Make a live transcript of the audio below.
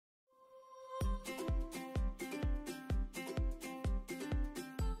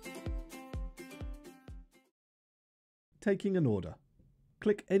Taking an order.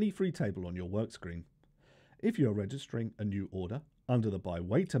 Click any free table on your work screen. If you are registering a new order, under the By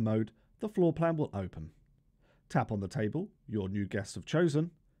Waiter mode, the floor plan will open. Tap on the table your new guests have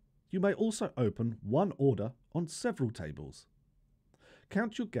chosen. You may also open one order on several tables.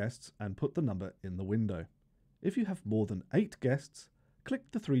 Count your guests and put the number in the window. If you have more than 8 guests,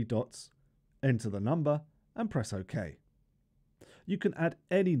 click the 3 dots, enter the number and press OK. You can add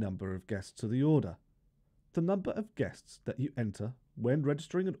any number of guests to the order. The number of guests that you enter when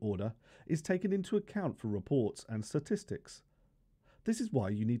registering an order is taken into account for reports and statistics. This is why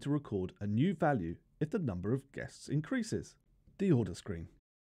you need to record a new value if the number of guests increases. The order screen.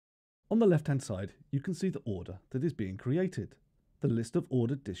 On the left-hand side, you can see the order that is being created, the list of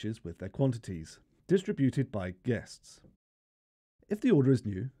ordered dishes with their quantities, distributed by guests. If the order is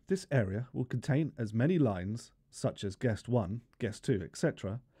new, this area will contain as many lines, such as guest 1, guest 2,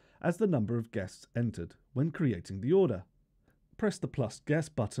 etc., as the number of guests entered when creating the order. Press the plus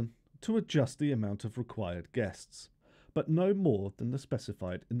guest button to adjust the amount of required guests, but no more than the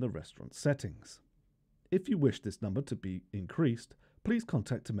specified in the restaurant settings. If you wish this number to be increased, please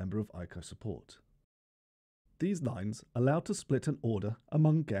contact a member of iiko support. These lines allow to split an order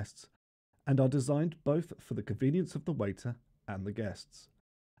among guests and are designed both for the convenience of the waiter and the guests,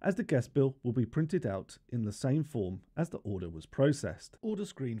 as the guest bill will be printed out in the same form as the order was processed. Order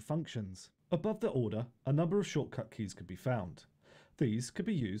screen functions. Above the order, a number of shortcut keys can be found. These could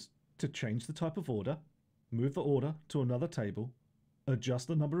be used to change the type of order, move the order to another table, adjust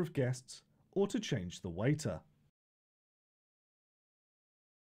the number of guests, or to change the waiter.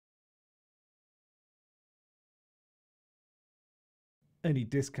 Any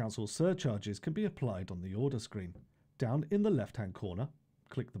discounts or surcharges can be applied on the order screen. Down in the left-hand corner,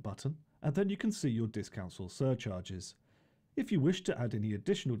 click the button, and then you can see your discounts or surcharges. If you wish to add any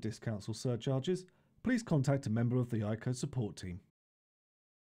additional discounts or surcharges, please contact a member of the iiko support team.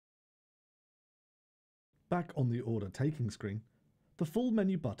 Back on the order taking screen, the full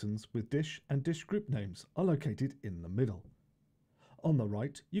menu buttons with dish and dish group names are located in the middle. On the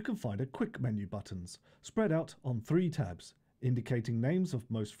right, you can find a quick menu buttons spread out on 3 tabs, indicating names of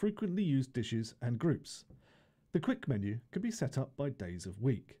most frequently used dishes and groups. The quick menu can be set up by days of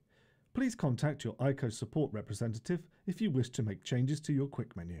week. Please contact your iiko support representative if you wish to make changes to your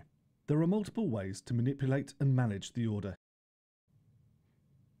quick menu. There are multiple ways to manipulate and manage the order.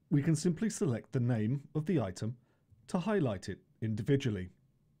 We can simply select the name of the item to highlight it individually,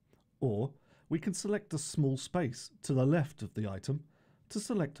 or we can select the small space to the left of the item to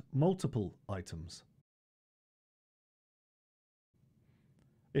select multiple items.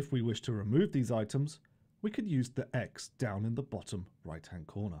 If we wish to remove these items, we could use the X down in the bottom right-hand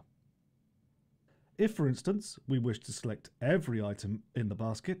corner. If, for instance, we wish to select every item in the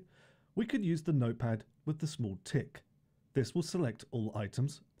basket, we could use the notepad with the small tick. This will select all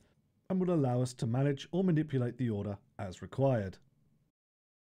items and will allow us to manage or manipulate the order as required.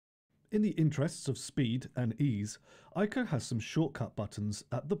 In the interests of speed and ease, iiko has some shortcut buttons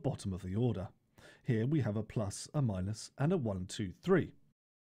at the bottom of the order. Here we have a plus, a minus, and a 1, 2, 3.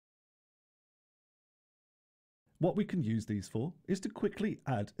 What we can use these for is to quickly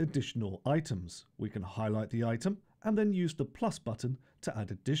add additional items. We can highlight the item and then use the plus button to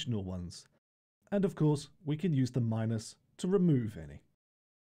add additional ones. And of course, we can use the minus to remove any.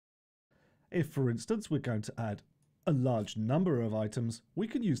 If, for instance, we're going to add a large number of items, we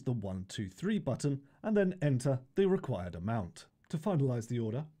can use the 1, 2, 3 button and then enter the required amount. To finalize the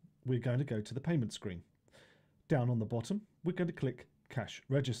order, we're going to go to the payment screen. Down on the bottom, we're going to click Cash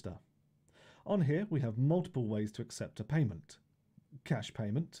Register. On here, we have multiple ways to accept a payment: cash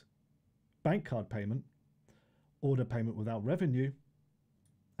payment, bank card payment, order payment without revenue,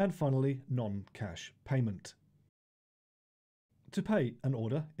 and finally, non-cash payment. To pay an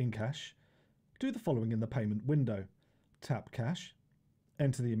order in cash, do the following in the payment window. Tap Cash,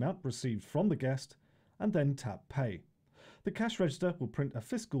 enter the amount received from the guest, and then tap Pay. The cash register will print a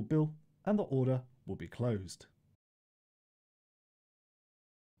fiscal bill and the order will be closed.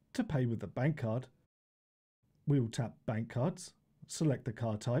 To pay with the bank card, we will tap Bank Cards, select the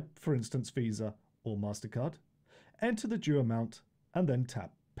card type, for instance Visa or MasterCard, enter the due amount and then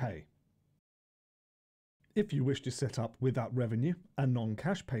tap Pay. If you wish to set up without revenue and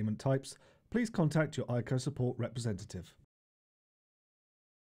non-cash payment types, please contact your iiko support representative.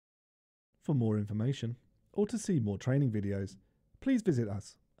 For more information or to see more training videos, please visit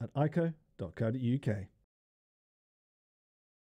us at iiko.co.uk.